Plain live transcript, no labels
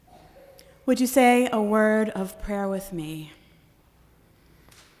Would you say a word of prayer with me?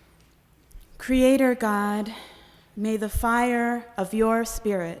 Creator God, may the fire of your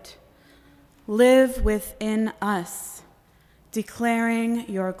Spirit live within us, declaring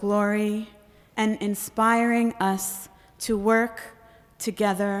your glory and inspiring us to work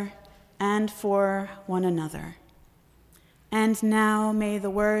together and for one another. And now may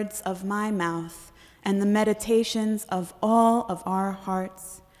the words of my mouth and the meditations of all of our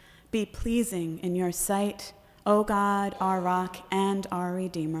hearts be pleasing in your sight, O God, our rock and our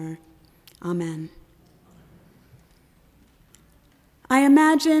Redeemer. Amen. I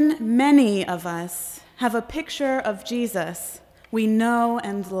imagine many of us have a picture of Jesus we know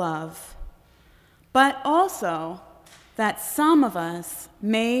and love, but also that some of us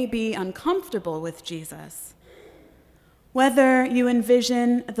may be uncomfortable with Jesus. Whether you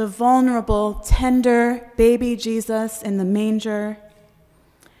envision the vulnerable, tender baby Jesus in the manger,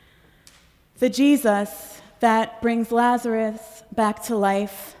 the Jesus that brings Lazarus back to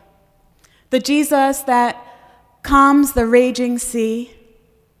life, the Jesus that calms the raging sea,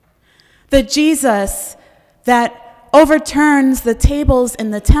 the Jesus that overturns the tables in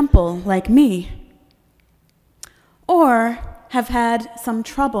the temple like me, or have had some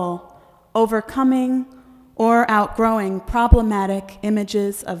trouble overcoming or outgrowing problematic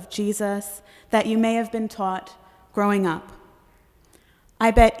images of Jesus that you may have been taught growing up.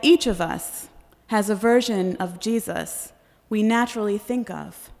 I bet each of us has a version of Jesus we naturally think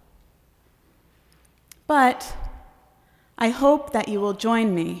of. But I hope that you will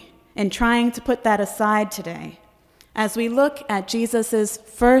join me in trying to put that aside today as we look at Jesus'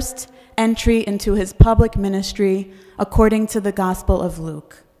 first entry into his public ministry according to the Gospel of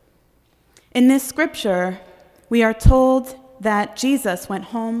Luke. In this scripture, we are told that Jesus went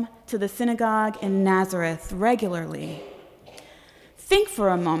home to the synagogue in Nazareth regularly. Think for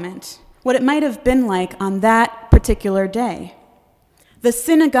a moment what it might have been like on that particular day. The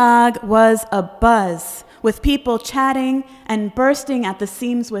synagogue was abuzz with people chatting and bursting at the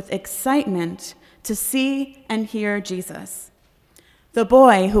seams with excitement to see and hear Jesus, the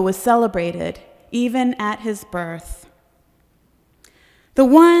boy who was celebrated even at his birth, the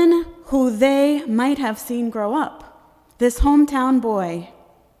one who they might have seen grow up, this hometown boy,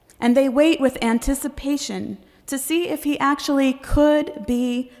 and they wait with anticipation to see if he actually could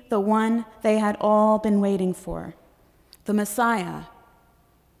be the one they had all been waiting for, the Messiah.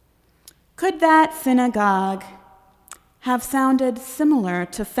 Could that synagogue have sounded similar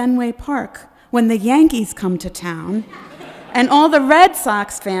to Fenway Park when the Yankees come to town and all the Red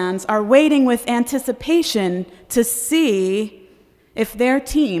Sox fans are waiting with anticipation to see if their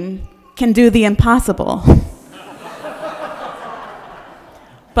team can do the impossible?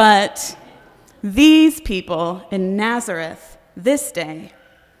 But these people in Nazareth this day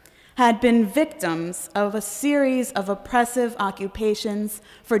had been victims of a series of oppressive occupations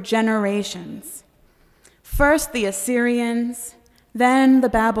for generations. First the Assyrians, then the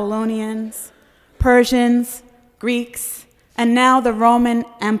Babylonians, Persians, Greeks, and now the Roman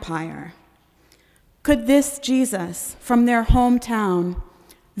Empire. Could this Jesus from their hometown,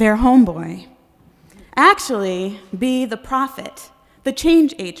 their homeboy, actually be the prophet, the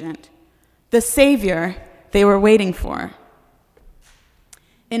change agent, the savior they were waiting for?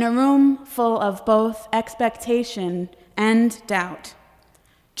 In a room full of both expectation and doubt,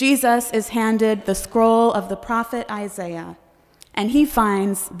 Jesus is handed the scroll of the prophet Isaiah, and he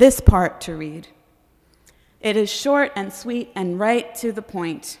finds this part to read. It is short and sweet and right to the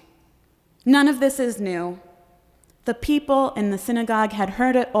point. None of this is new. The people in the synagogue had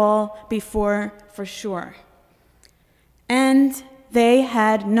heard it all before for sure. And they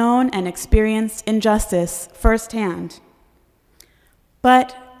had known and experienced injustice firsthand.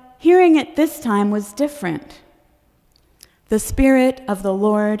 But hearing it this time was different. The Spirit of the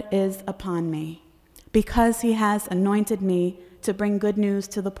Lord is upon me, because he has anointed me to bring good news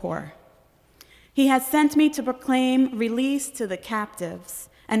to the poor. He has sent me to proclaim release to the captives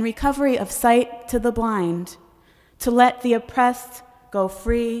and recovery of sight to the blind, to let the oppressed go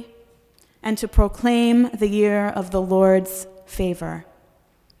free, and to proclaim the year of the Lord's favor.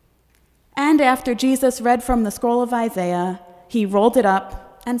 And after Jesus read from the scroll of Isaiah, he rolled it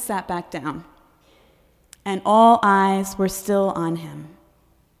up and sat back down. And all eyes were still on him.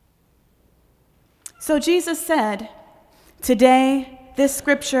 So Jesus said, "Today, this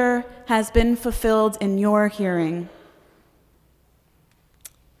scripture has been fulfilled in your hearing."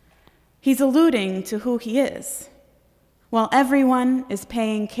 He's alluding to who he is, while everyone is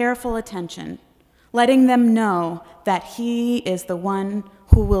paying careful attention, letting them know that he is the one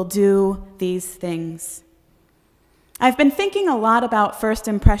who will do these things. I've been thinking a lot about first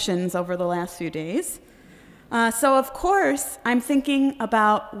impressions over the last few days. So of course, I'm thinking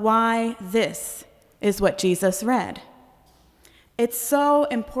about why this is what Jesus read. It's so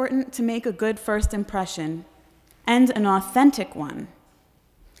important to make a good first impression, and an authentic one.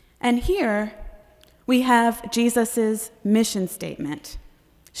 And here we have Jesus' mission statement,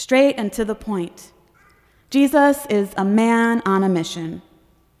 straight and to the point. Jesus is a man on a mission.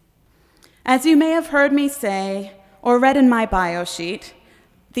 As you may have heard me say, or read in my bio sheet,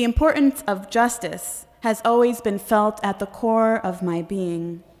 the importance of justice has always been felt at the core of my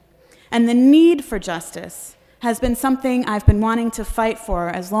being. And the need for justice has been something I've been wanting to fight for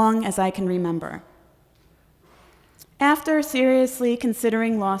as long as I can remember. After seriously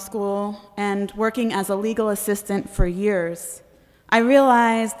considering law school and working as a legal assistant for years, I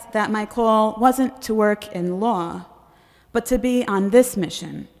realized that my call wasn't to work in law, but to be on this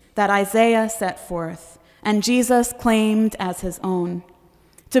mission that Isaiah set forth and Jesus claimed as his own,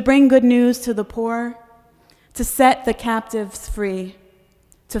 to bring good news to the poor, to set the captives free,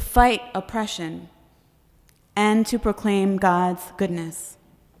 to fight oppression, and to proclaim God's goodness.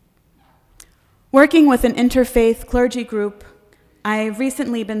 Working with an interfaith clergy group, I've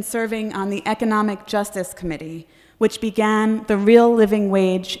recently been serving on the Economic Justice Committee, which began the Real Living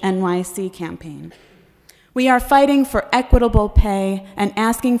Wage NYC campaign. We are fighting for equitable pay and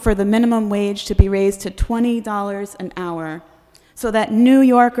asking for the minimum wage to be raised to $20 an hour so that New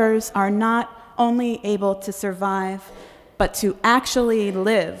Yorkers are not only able to survive, but to actually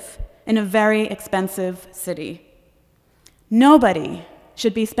live in a very expensive city. Nobody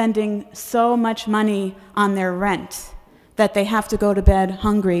should be spending so much money on their rent that they have to go to bed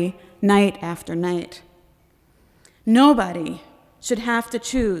hungry night after night. Nobody should have to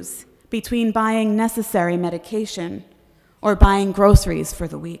choose between buying necessary medication or buying groceries for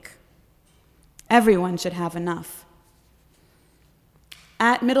the week. Everyone should have enough.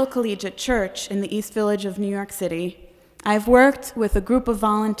 At Middle Collegiate Church in the East Village of New York City, I've worked with a group of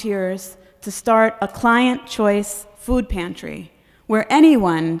volunteers to start a client choice food pantry where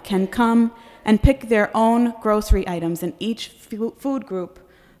anyone can come and pick their own grocery items in each food group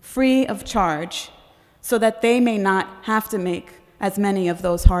free of charge so that they may not have to make as many of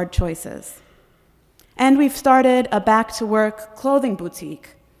those hard choices. And we've started a back-to-work clothing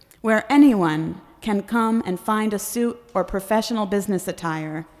boutique where anyone can come and find a suit or professional business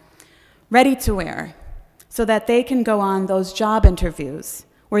attire ready to wear so that they can go on those job interviews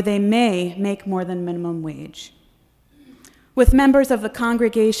where they may make more than minimum wage. With members of the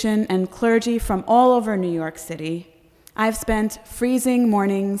congregation and clergy from all over New York City, I've spent freezing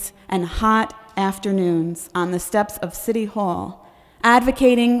mornings and hot afternoons on the steps of City Hall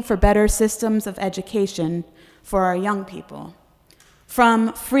advocating for better systems of education for our young people,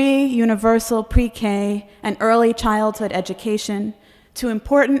 from free universal pre-K and early childhood education to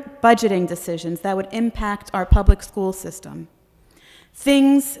important budgeting decisions that would impact our public school system.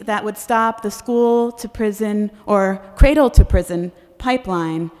 Things that would stop the school to prison or cradle to prison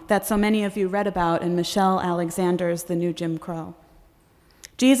pipeline that so many of you read about in Michelle Alexander's The New Jim Crow.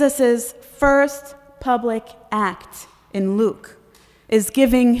 Jesus' first public act in Luke is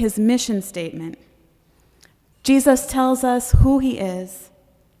giving his mission statement. Jesus tells us who he is,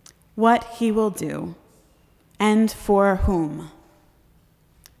 what he will do, and for whom.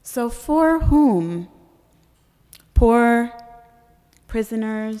 So for whom? Poor,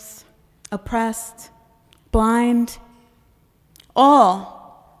 prisoners, oppressed, blind,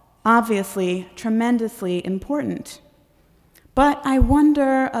 all obviously tremendously important. But I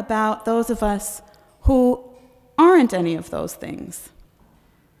wonder about those of us who aren't any of those things.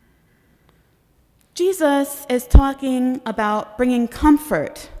 Jesus is talking about bringing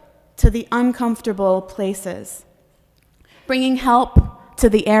comfort to the uncomfortable places, bringing help to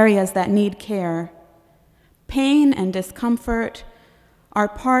the areas that need care. Pain and discomfort are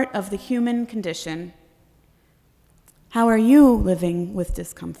part of the human condition. How are you living with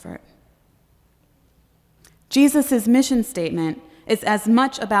discomfort? Jesus' mission statement is as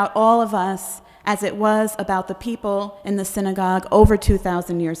much about all of us as it was about the people in the synagogue over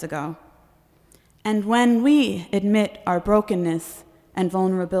 2,000 years ago. And when we admit our brokenness and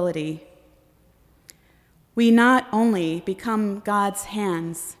vulnerability, we not only become God's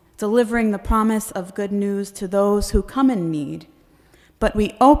hands, delivering the promise of good news to those who come in need, but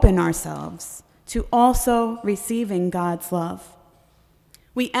we open ourselves to also receiving God's love.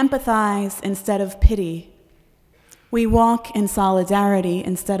 We empathize instead of pity. We walk in solidarity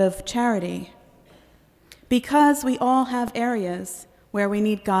instead of charity. Because we all have areas where we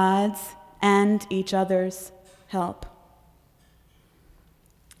need God's and each other's help.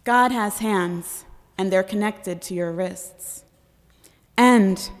 God has hands, and they're connected to your wrists.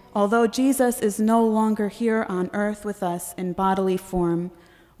 And although Jesus is no longer here on earth with us in bodily form,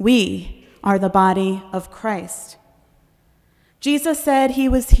 we are the body of Christ. Jesus said he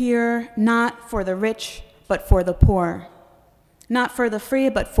was here not for the rich, but for the poor, not for the free,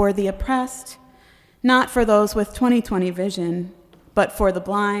 but for the oppressed, not for those with 20/20 vision, but for the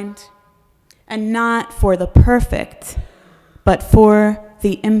blind, and not for the perfect, but for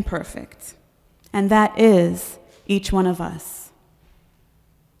the imperfect. And that is each one of us.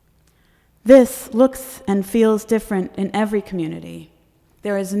 This looks and feels different in every community.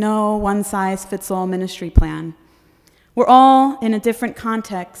 There is no one-size-fits-all ministry plan. We're all in a different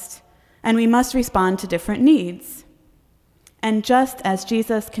context, and we must respond to different needs. And just as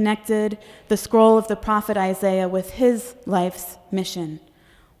Jesus connected the scroll of the prophet Isaiah with his life's mission,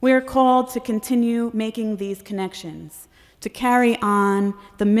 we are called to continue making these connections, to carry on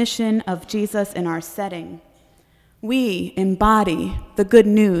the mission of Jesus in our setting. We embody the good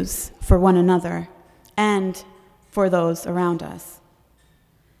news for one another and for those around us.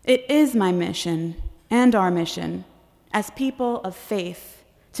 It is my mission and our mission as people of faith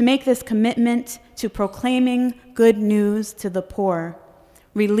to make this commitment to proclaiming good news to the poor,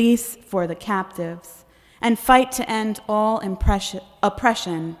 release for the captives, and fight to end all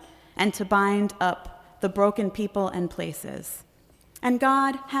oppression and to bind up the broken people and places. And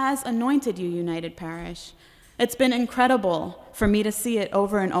God has anointed you, United Parish. It's been incredible for me to see it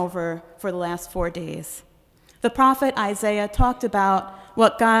over and over for the last 4 days. The prophet Isaiah talked about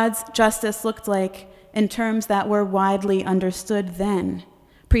what God's justice looked like in terms that were widely understood then,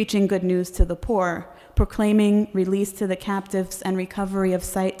 preaching good news to the poor, proclaiming release to the captives and recovery of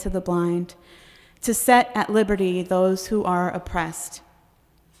sight to the blind, to set at liberty those who are oppressed.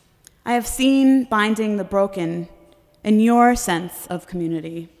 I have seen binding the broken in your sense of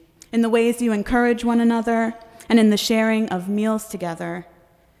community, in the ways you encourage one another, and in the sharing of meals together,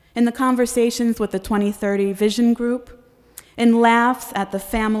 in the conversations with the 2030 Vision Group, in laughs at the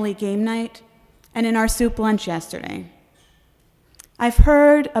family game night, and in our soup lunch yesterday. I've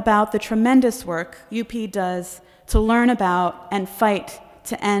heard about the tremendous work UP does to learn about and fight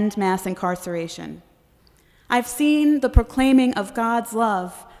to end mass incarceration. I've seen the proclaiming of God's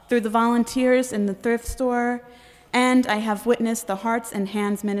love through the volunteers in the thrift store, and I have witnessed the Hearts and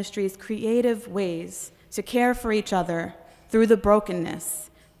Hands Ministry's creative ways to care for each other through the brokenness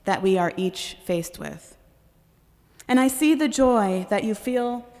that we are each faced with. And I see the joy that you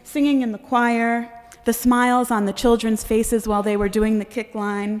feel singing in the choir, the smiles on the children's faces while they were doing the kick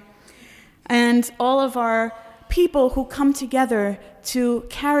line, and all of our people who come together to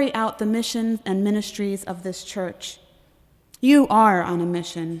carry out the missions and ministries of this church. You are on a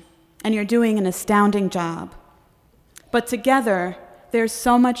mission, and you're doing an astounding job. But together, there's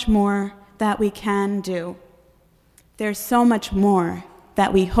so much more that we can do. There's so much more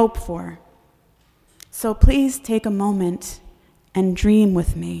that we hope for. So please take a moment and dream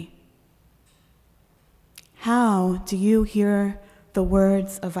with me. How do you hear the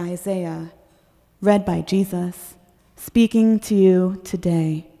words of Isaiah, read by Jesus, speaking to you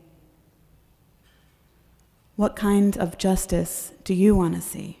today? What kind of justice do you want to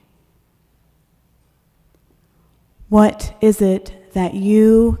see? What is it that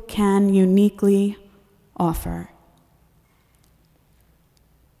you can uniquely offer?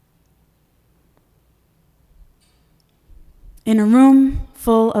 In a room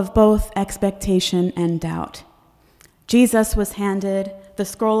full of both expectation and doubt, Jesus was handed the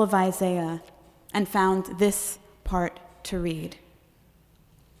scroll of Isaiah and found this part to read.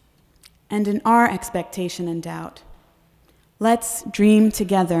 And in our expectation and doubt, let's dream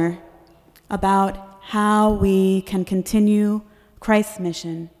together about how we can continue Christ's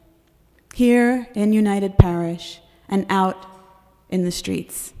mission here in United Parish and out in the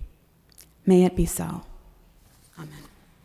streets. May it be so. Amen.